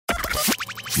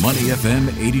Money FM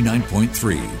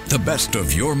 89.3, the best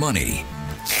of your money.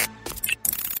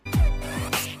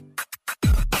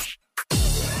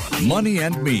 Money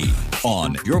and Me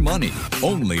on Your Money,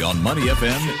 only on Money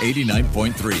FM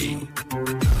 89.3.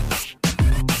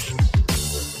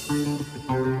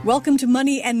 Welcome to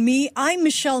Money and Me. I'm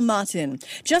Michelle Martin.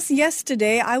 Just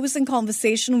yesterday, I was in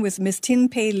conversation with Ms. Tin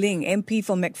Pei Ling, MP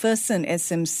for McPherson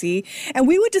SMC, and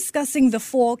we were discussing the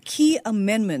 4 key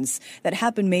amendments that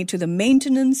have been made to the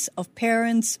Maintenance of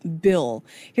Parents Bill.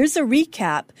 Here's a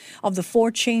recap of the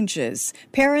 4 changes.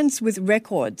 Parents with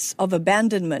records of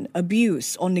abandonment,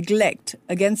 abuse, or neglect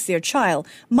against their child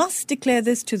must declare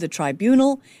this to the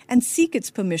tribunal and seek its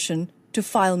permission to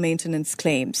file maintenance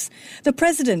claims. The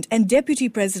President and Deputy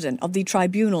President of the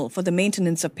Tribunal for the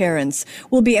Maintenance of Parents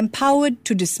will be empowered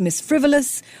to dismiss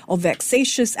frivolous or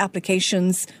vexatious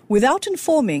applications without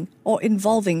informing or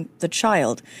involving the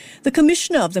child. The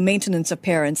Commissioner of the Maintenance of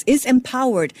Parents is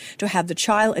empowered to have the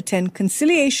child attend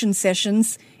conciliation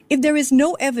sessions if there is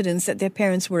no evidence that their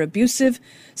parents were abusive,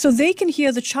 so they can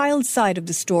hear the child's side of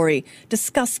the story,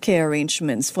 discuss care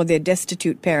arrangements for their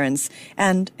destitute parents,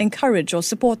 and encourage or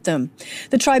support them.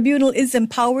 The tribunal is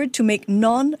empowered to make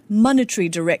non-monetary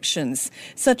directions,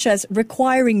 such as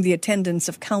requiring the attendance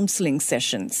of counseling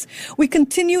sessions. We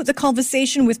continue the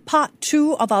conversation with part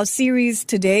 2 of our series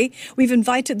today. We've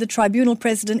invited the tribunal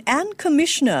president and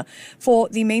commissioner for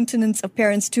the Maintenance of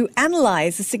Parents to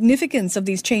analyze the significance of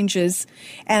these changes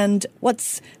and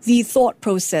what's the thought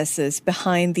processes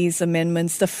behind these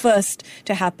amendments, the first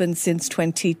to happen since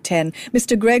 2010.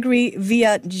 Mr. Gregory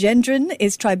Villagendran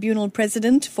is Tribunal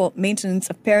President for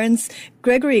Maintenance of Parents.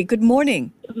 Gregory, good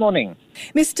morning. Good morning.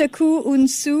 Mr. Khoo Un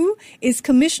Soo is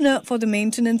Commissioner for the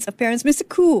Maintenance of Parents. Mr.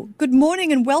 Khoo, good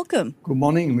morning and welcome. Good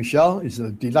morning, Michelle. It's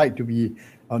a delight to be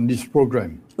on this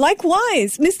program.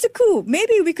 Likewise. Mr. Khoo,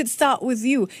 maybe we could start with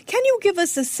you. Can you give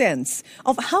us a sense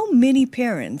of how many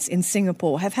parents in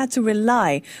Singapore have had to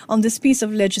rely on this piece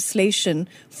of legislation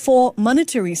for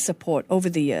monetary support over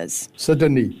the years?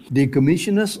 Certainly. The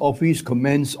Commissioner's Office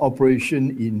commenced operation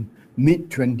in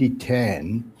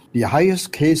mid-2010. The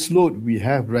highest caseload we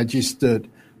have registered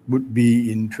would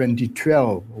be in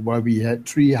 2012, where we had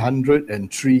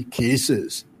 303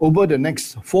 cases. Over the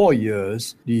next 4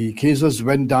 years, the cases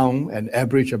went down and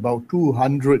averaged about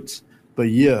 200 per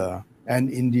year. And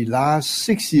in the last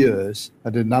 6 years,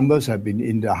 the numbers have been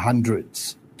in the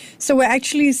hundreds. So we're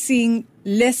actually seeing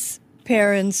less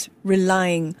parents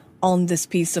relying on this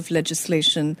piece of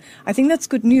legislation. I think that's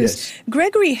good news. Yes.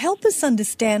 Gregory, help us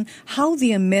understand how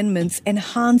the amendments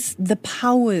enhance the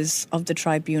powers of the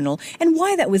tribunal and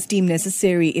why that was deemed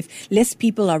necessary if less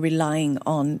people are relying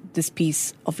on this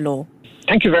piece of law.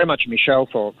 Thank you very much, Michelle,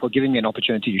 for giving me an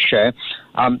opportunity to share.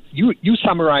 You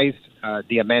summarized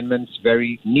the amendments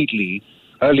very neatly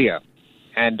earlier.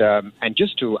 And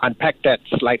just to unpack that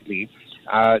slightly,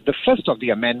 the first of the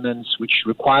amendments, which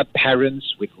require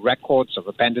parents with records of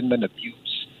abandonment,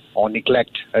 abuse, or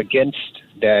neglect against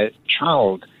their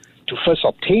child to first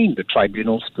obtain the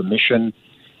tribunal's permission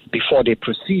before they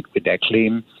proceed with their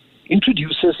claim,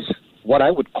 introduces what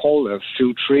I would call a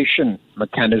filtration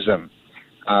mechanism,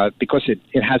 because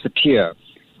it has a tier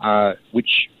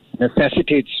which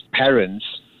necessitates parents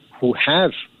who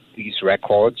have these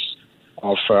records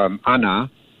of ANA,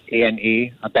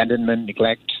 abandonment,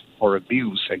 neglect, or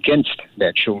abuse against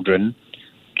their children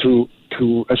to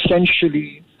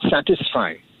essentially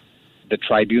satisfy the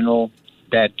tribunal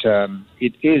that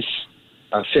it is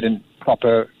a fit and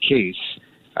proper case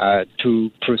to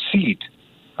proceed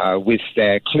with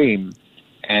their claim,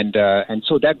 and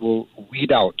so that will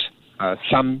weed out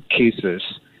some cases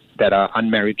that are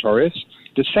unmeritorious.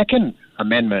 The second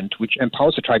amendment, which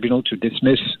empowers the tribunal to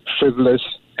dismiss frivolous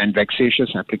and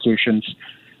vexatious applications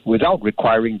without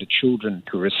requiring the children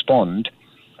to respond,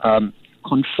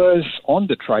 confers on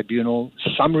the tribunal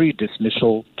summary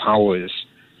dismissal powers,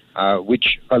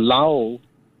 which allow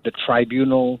the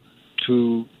tribunal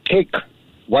to take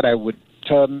what I would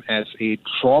term as a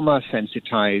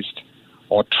trauma-sensitized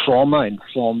or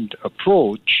trauma-informed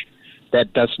approach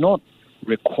that does not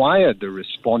require the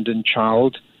respondent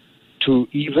child to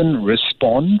even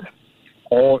respond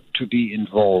or to be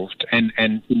involved, and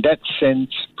in that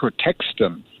sense protects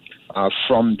them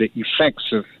from the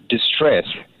effects of distress,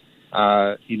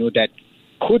 that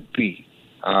could be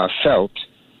felt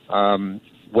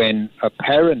when a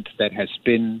parent that has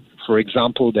been, for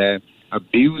example, their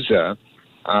abuser,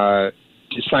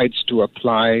 decides to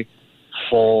apply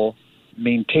for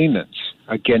maintenance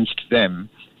against them,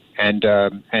 and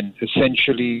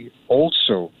essentially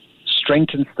also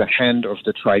strengthens the hand of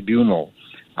the tribunal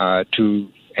to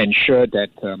ensure that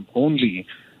only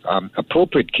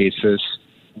appropriate cases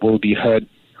will be heard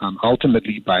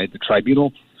ultimately by the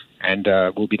tribunal and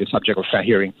will be the subject of fair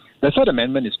hearing. The third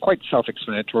amendment is quite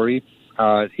self-explanatory.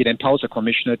 It empowers the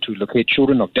commissioner to locate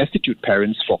children of destitute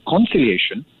parents for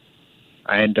conciliation,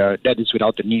 and that is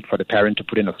without the need for the parent to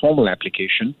put in a formal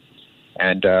application.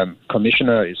 And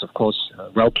commissioner is, of course,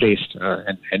 well-placed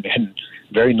and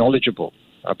very knowledgeable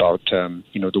about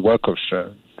the work of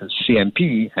the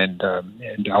CMP and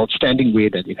the outstanding way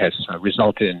that it has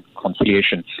resulted in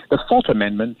conciliation. The Fourth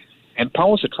Amendment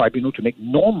empowers the tribunal to make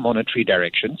non-monetary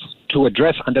directions to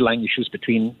address underlying issues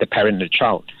between the parent and the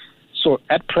child. So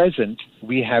at present,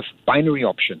 we have binary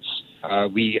options.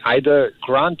 We either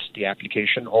grant the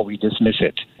application or we dismiss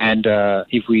it. And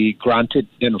if we grant it,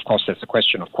 then of course there's a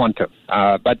question of quantum.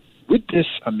 But with this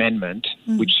amendment,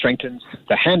 which strengthens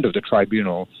the hand of the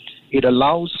tribunal, it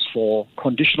allows for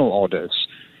conditional orders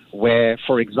where,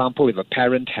 for example, if a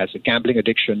parent has a gambling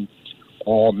addiction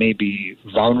or may be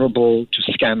vulnerable to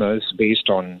scammers based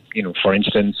on, for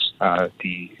instance,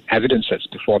 the evidence that's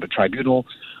before the tribunal,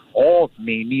 or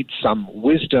may need some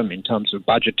wisdom in terms of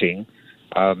budgeting,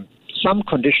 some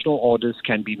conditional orders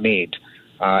can be made.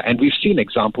 And we've seen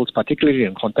examples, particularly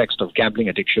in context of gambling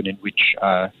addiction, in which,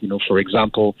 for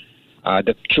example,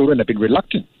 the children have been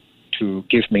reluctant to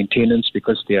give maintenance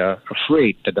because they are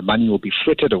afraid that the money will be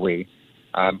frittered away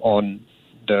on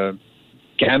the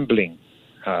gambling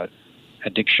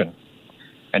addiction.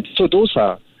 And so those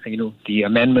are, the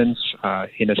amendments,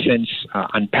 in a sense,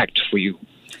 unpacked for you.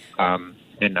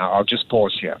 And I'll just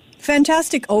pause here.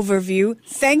 Fantastic overview.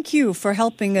 Thank you for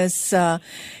helping us,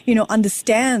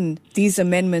 understand these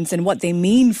amendments and what they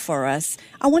mean for us.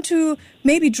 I want to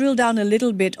maybe drill down a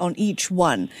little bit on each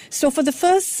one. So for the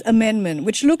First Amendment,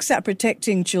 which looks at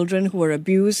protecting children who are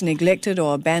abused, neglected,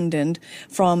 or abandoned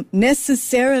from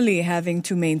necessarily having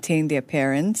to maintain their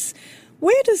parents,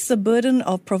 where does the burden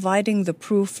of providing the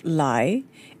proof lie,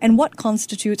 and what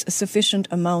constitutes a sufficient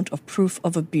amount of proof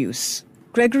of abuse?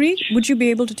 Gregory, would you be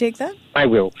able to take that? I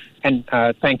will. And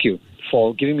thank you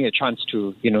for giving me a chance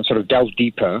to, sort of delve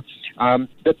deeper.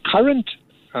 The current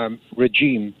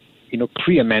regime,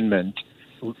 pre-amendment,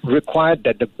 required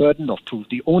that the burden of proof,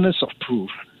 the onus of proof,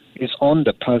 is on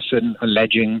the person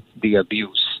alleging the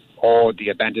abuse or the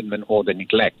abandonment or the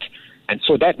neglect. And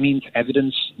so that means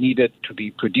evidence needed to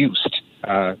be produced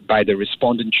by the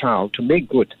respondent child to make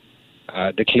good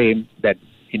the claim that,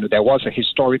 there was a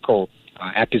historical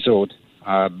episode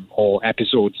or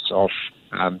episodes of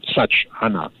such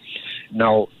honor.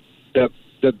 Now,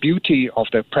 the beauty of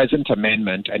the present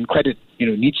amendment, and credit,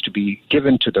 needs to be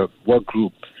given to the work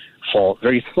group for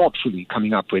very thoughtfully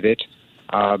coming up with it.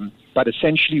 But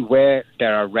essentially, where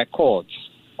there are records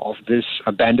of this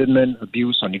abandonment,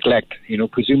 abuse, or neglect,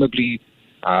 presumably,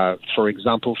 for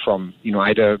example, from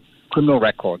either criminal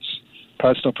records,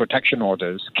 personal protection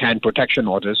orders, canned protection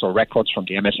orders, or records from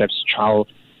the MSF's Child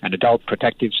and Adult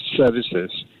Protective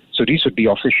Services. So these would be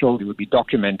official, it would be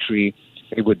documentary,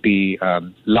 it would be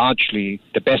largely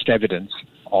the best evidence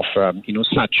of,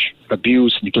 such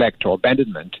abuse, neglect, or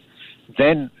abandonment.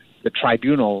 Then the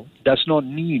tribunal does not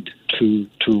need to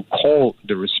call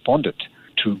the respondent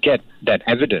to get that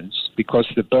evidence, because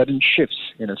the burden shifts,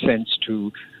 in a sense,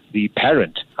 to the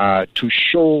parent to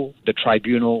show the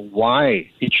tribunal why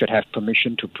it should have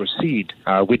permission to proceed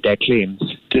with their claims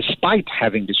despite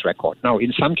having this record. Now,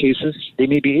 in some cases, they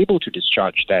may be able to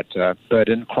discharge that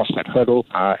burden, cross that hurdle,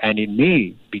 and it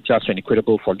may be just and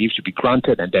equitable for leave to be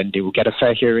granted, and then they will get a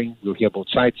fair hearing. We'll hear both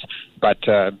sides. But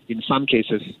in some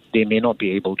cases, they may not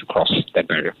be able to cross that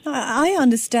barrier. I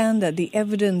understand that the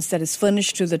evidence that is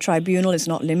furnished to the tribunal is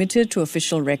not limited to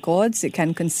official records. It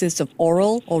can consist of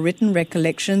oral or written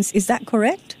recollections. Is that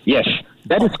correct? Yes,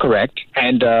 that is correct.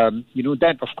 And,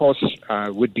 that, of course,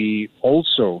 would be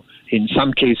also, in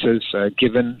some cases,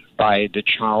 given by the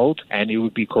child, and it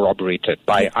would be corroborated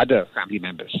by other family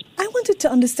members. I wanted to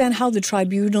understand how the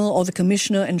tribunal or the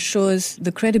commissioner ensures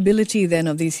the credibility then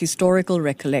of these historical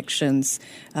recollections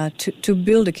to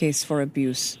build a case for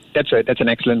abuse. That's an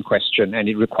excellent question, and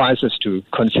it requires us to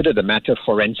consider the matter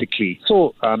forensically.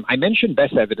 So I mentioned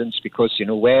best evidence because,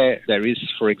 where there is,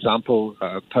 for example,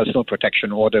 a personal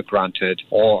protection order granted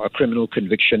or a criminal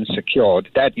conviction secured,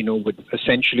 that, would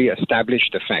essentially establish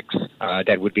the facts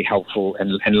that would be helpful,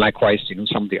 and likewise,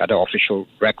 some of the other official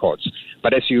records.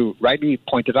 But as you rightly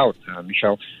pointed out,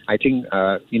 Michelle, I think,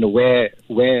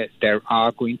 where there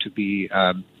are going to be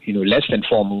less than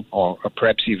formal or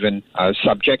perhaps even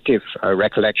subjective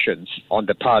recollections on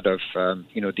the part of,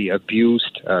 the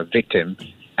abused victim,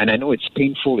 And I know it's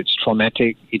painful, it's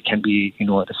traumatic, it can be,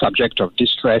 the subject of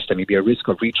distress, there may be a risk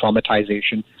of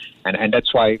re-traumatization, and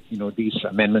that's why, these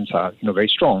amendments are, very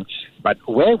strong. But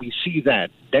where we see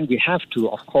that, then we have to,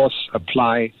 of course,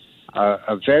 apply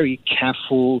a very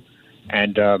careful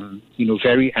and,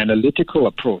 very analytical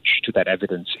approach to that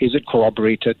evidence. Is it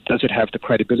corroborated? Does it have the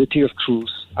credibility of truth?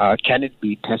 Can it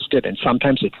be tested? And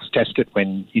sometimes it's tested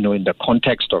when, in the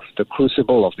context of the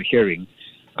crucible of the hearing,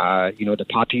 the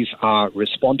parties are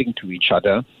responding to each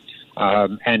other.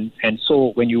 And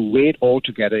so when you weigh it all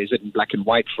together, is it in black and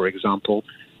white, for example?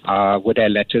 Were there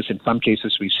letters? In some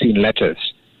cases, we've seen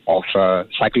letters of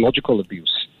psychological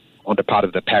abuse on the part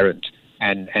of the parent.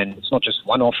 And it's not just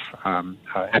one-off,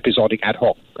 episodic, ad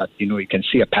hoc, but, you can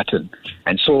see a pattern.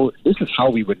 And so this is how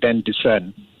we would then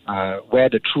discern where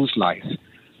the truth lies.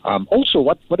 Also,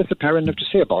 what does the parent have to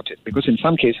say about it? Because in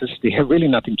some cases, they have really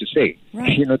nothing to say.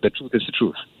 Right. The truth is the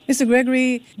truth. Mr.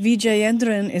 Gregory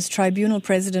Vijayendran is Tribunal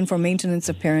President for Maintenance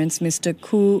of Parents. Mr.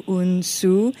 Khoo Un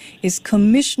Soo is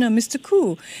Commissioner. Mr.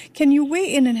 Khoo, can you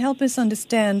weigh in and help us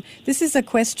understand? This is a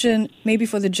question maybe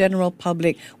for the general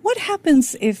public. What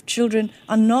happens if children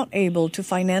are not able to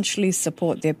financially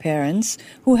support their parents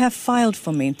who have filed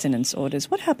for maintenance orders?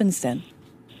 What happens then?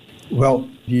 Well,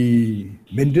 the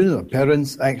Maintenance of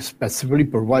Parents Act specifically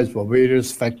provides for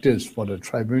various factors for the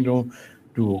tribunal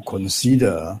to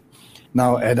consider.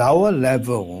 Now, at our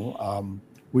level,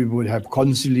 we would have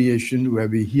conciliation where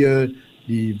we hear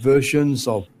the versions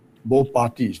of both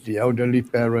parties, the elderly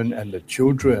parent and the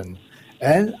children.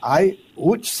 And I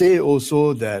would say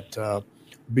also that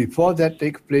before that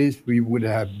takes place, we would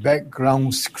have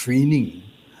background screening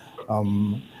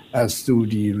as to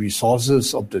the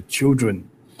resources of the children.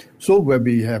 So where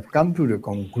we have come to the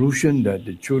conclusion that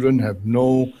the children have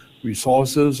no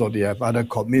resources or they have other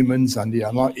commitments and they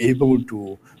are not able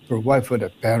to provide for the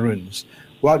parents,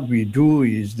 what we do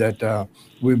is that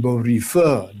we will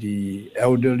refer the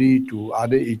elderly to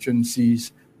other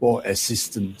agencies for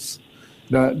assistance.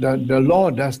 The law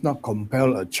does not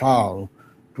compel a child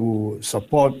to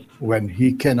support when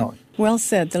he cannot. Well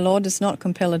said. The law does not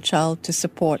compel a child to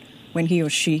support when he or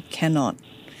she cannot.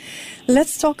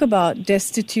 Let's talk about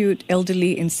destitute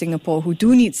elderly in Singapore who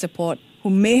do need support,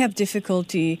 who may have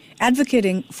difficulty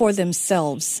advocating for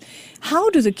themselves. How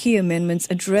do the key amendments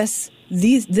address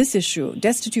this issue?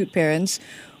 Destitute parents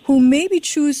who maybe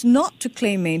choose not to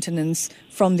claim maintenance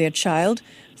from their child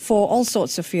for all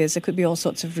sorts of fears. There could be all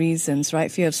sorts of reasons,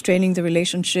 right? Fear of straining the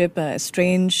relationship,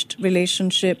 estranged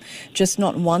relationship, just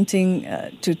not wanting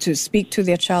to speak to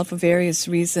their child for various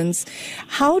reasons.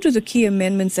 How do the key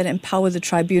amendments then empower the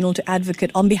tribunal to advocate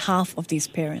on behalf of these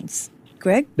parents?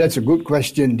 Greg? That's a good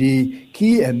question. The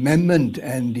key amendment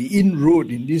and the inroad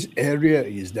in this area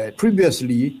is that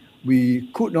previously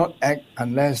we could not act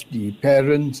unless the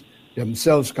parents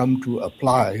themselves come to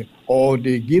apply or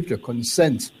they give the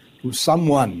consent to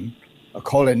someone,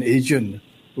 call an agent,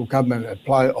 to come and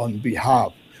apply on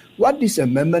behalf. What this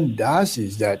amendment does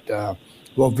is that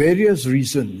for various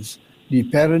reasons, the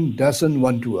parent doesn't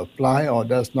want to apply or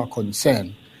does not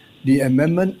consent. The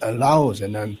amendment allows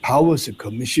and empowers the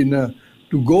commissioner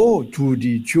to go to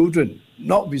the children,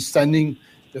 notwithstanding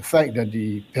the fact that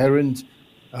the parent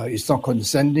is not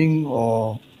consenting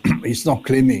or is not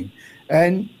claiming.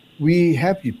 And we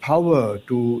have the power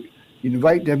to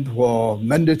invite them for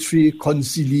mandatory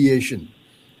conciliation.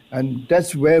 And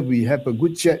that's where we have a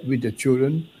good chat with the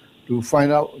children to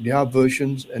find out their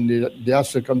versions and their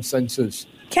circumstances.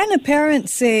 Can a parent,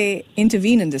 say,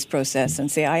 intervene in this process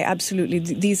and say,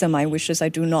 these are my wishes, I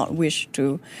do not wish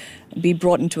to be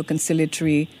brought into a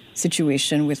conciliatory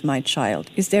situation with my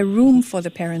child? Is there room for the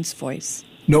parent's voice?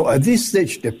 No, at this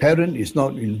stage, the parent is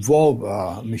not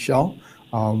involved, Michelle.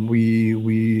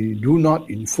 We do not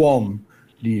inform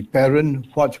the parent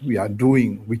what we are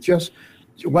doing. We just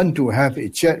want to have a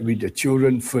chat with the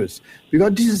children first.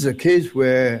 Because this is a case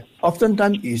where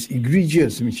oftentimes it's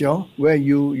egregious, Michelle, where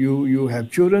you have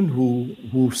children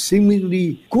who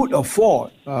seemingly could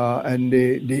afford and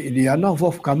they are not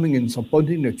forthcoming in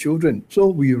supporting the children. So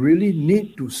we really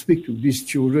need to speak to these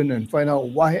children and find out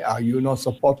why are you not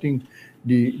supporting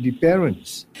the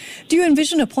parents. Do you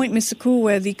envision a point, Mr. Khoo,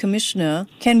 where the commissioner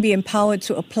can be empowered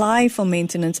to apply for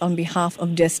maintenance on behalf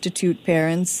of destitute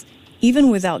parents,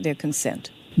 even without their consent?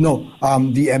 No.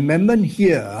 The amendment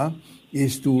here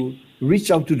is to reach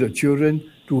out to the children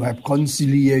to have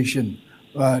conciliation.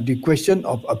 The question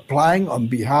of applying on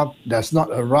behalf does not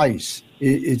arise.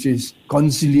 It is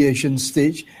conciliation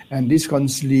stage, and this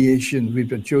conciliation with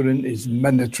the children is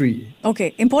mandatory.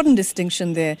 Okay, important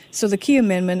distinction there. So the key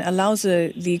amendment allows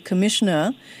the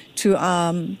commissioner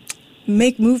to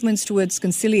make movements towards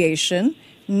conciliation,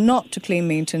 not to claim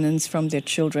maintenance from their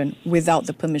children without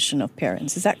the permission of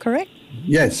parents. Is that correct?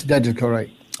 Yes, that is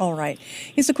correct. All right.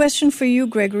 Here's a question for you,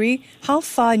 Gregory. How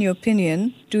far, in your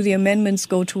opinion, do the amendments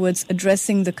go towards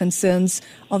addressing the concerns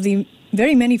of the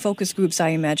very many focus groups, I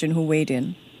imagine, who weighed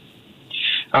in?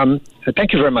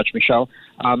 Thank you very much, Michelle.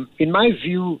 In my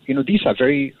view, these are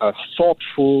very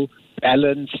thoughtful,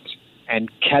 balanced, and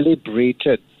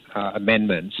calibrated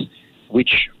amendments,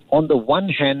 which, on the one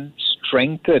hand,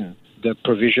 strengthen the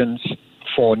provisions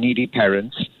for needy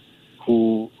parents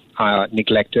who are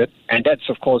neglected, and that's,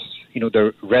 of course,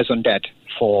 the raison d'etre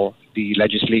for the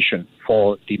legislation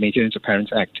for the Maintenance of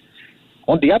Parents Act.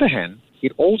 On the other hand,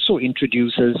 it also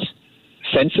introduces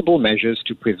sensible measures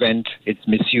to prevent its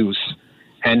misuse.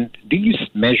 And these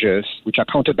measures, which are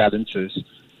counterbalances,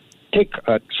 take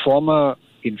a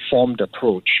trauma-informed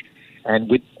approach. And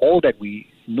with all that we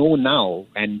know now,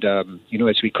 and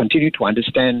as we continue to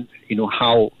understand,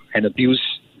 how an abuse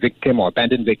victim or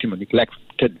abandoned victim or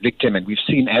neglected victim, and we've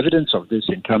seen evidence of this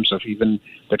in terms of even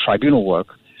the tribunal work,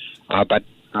 but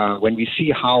when we see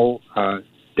how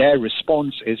their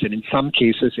response is, and in some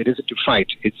cases it isn't to fight,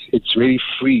 it's really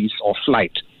freeze or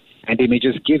flight, and they may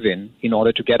just give in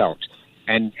order to get out.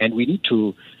 And we need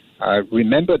to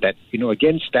remember that,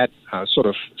 against that sort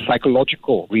of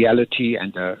psychological reality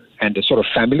and the sort of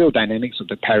familial dynamics of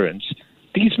the parents,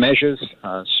 these measures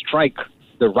strike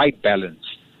the right balance,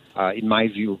 in my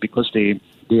view, because they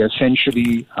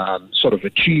essentially sort of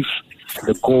achieve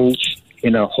the goals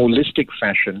in a holistic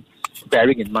fashion,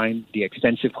 bearing in mind the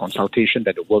extensive consultation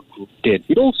that the work group did.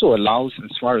 It also allows,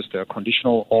 as far as the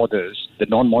conditional orders, the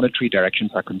non-monetary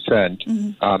directions are concerned,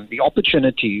 the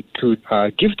opportunity to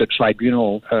give the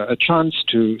tribunal a chance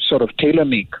to sort of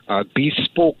tailor-make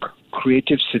bespoke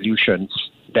creative solutions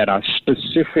that are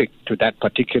specific to that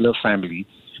particular family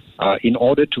in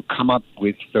order to come up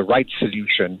with the right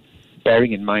solution,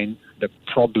 bearing in mind the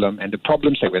problem, and the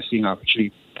problems that we're seeing are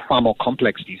actually far more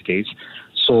complex these days.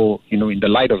 So, in the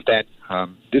light of that,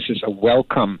 this is a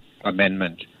welcome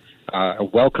amendment, a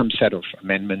welcome set of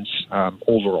amendments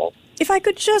overall. If I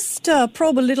could just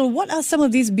probe a little, what are some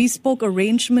of these bespoke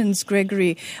arrangements,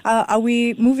 Gregory? Are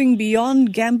we moving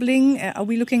beyond gambling? Are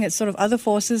we looking at sort of other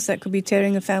forces that could be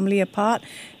tearing a family apart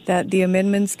that the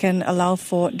amendments can allow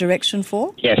for direction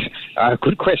for? Yes,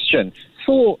 good question.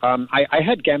 So I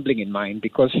had gambling in mind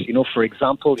because, for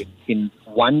example, in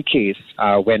one case,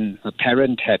 when a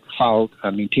parent had filed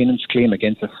a maintenance claim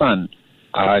against a son,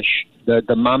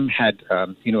 the mom had, a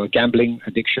gambling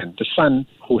addiction. The son,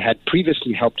 who had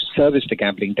previously helped service the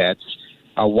gambling debts,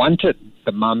 wanted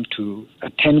the mom to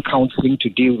attend counseling to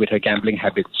deal with her gambling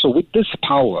habits. So with this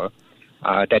power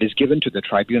that is given to the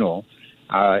tribunal,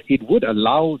 it would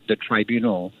allow the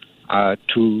tribunal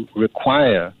to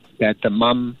require that the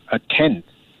mom attend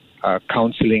a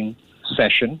counseling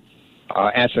session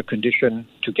as a condition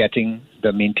to getting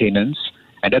the maintenance.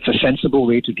 And that's a sensible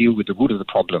way to deal with the root of the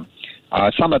problem.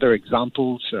 Some other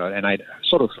examples, and I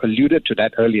sort of alluded to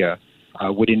that earlier,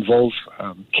 would involve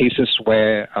cases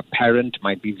where a parent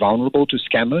might be vulnerable to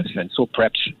scammers, and so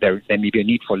perhaps there may be a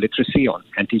need for literacy on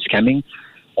anti-scamming,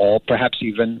 or perhaps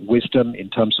even wisdom in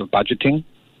terms of budgeting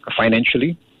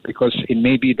financially, because it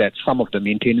may be that some of the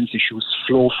maintenance issues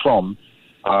flow from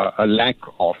a lack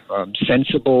of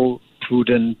sensible,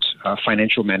 prudent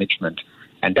financial management.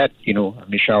 And that,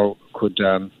 Michelle, could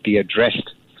be addressed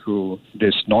through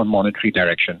this non-monetary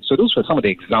direction. So those were some of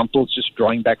the examples, just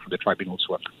drawing back from the tribunal's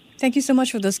work. Thank you so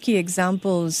much for those key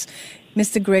examples,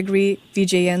 Mr. Gregory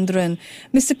Vijayendran.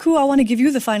 Mr. Khoo, I want to give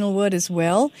you the final word as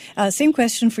well. Same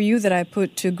question for you that I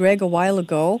put to Greg a while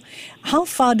ago. How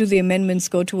far do the amendments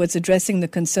go towards addressing the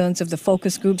concerns of the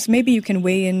focus groups? Maybe you can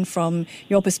weigh in from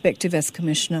your perspective as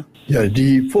Commissioner. Yeah,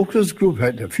 the focus group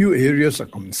had a few areas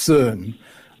of concern,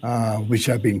 which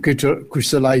have been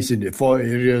crystallized in the 4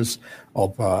 areas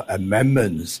of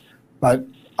amendments. But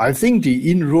I think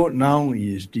the inroad now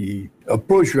is the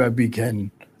approach where we can,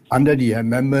 under the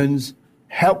amendments,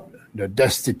 help the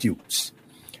destitutes.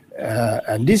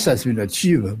 And this has been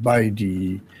achieved by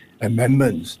the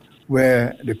amendments,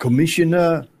 where the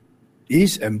commissioner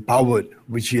is empowered,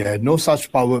 which he had no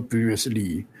such power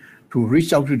previously, to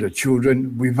reach out to the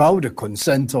children without the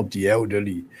consent of the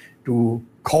elderly, to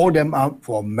call them out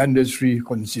for mandatory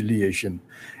conciliation.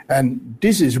 And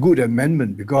this is good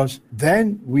amendment because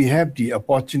then we have the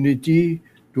opportunity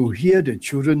to hear the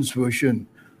children's version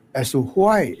as to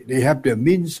why they have the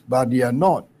means but they are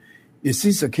not. Is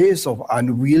this a case of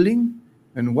unwilling?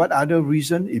 And what other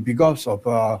reason? Is because of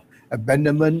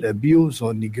abandonment, abuse,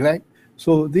 or neglect?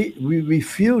 So we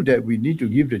feel that we need to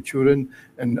give the children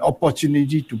an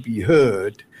opportunity to be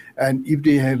heard. And if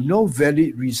they have no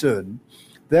valid reason,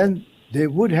 then they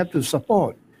would have to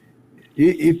support.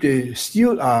 If they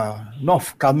still are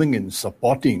not coming and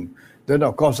supporting, then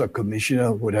of course a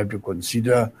commissioner would have to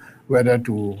consider whether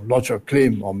to lodge a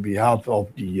claim on behalf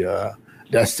of the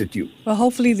destitute. Well,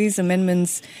 hopefully these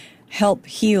amendments help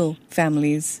heal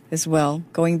families as well,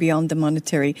 going beyond the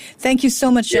monetary. Thank you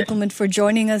so much, gentlemen, for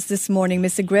joining us this morning.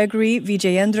 Mr. Gregory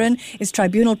Vijayendran is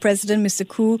Tribunal President. Mr.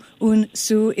 Khoo Oon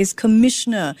Soo is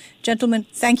Commissioner. Gentlemen,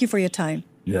 thank you for your time.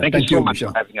 Yeah, Thank you so much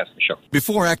Michelle. for having us, Michelle.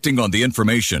 Before acting on the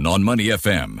information on Money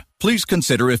FM, please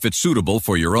consider if it's suitable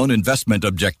for your own investment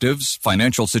objectives,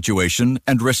 financial situation,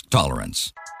 and risk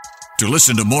tolerance. To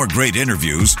listen to more great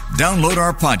interviews, download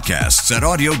our podcasts at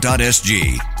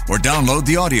audio.sg or download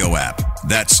the audio app.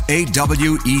 That's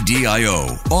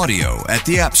AWEDIO, audio at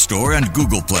the App Store and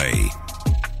Google Play.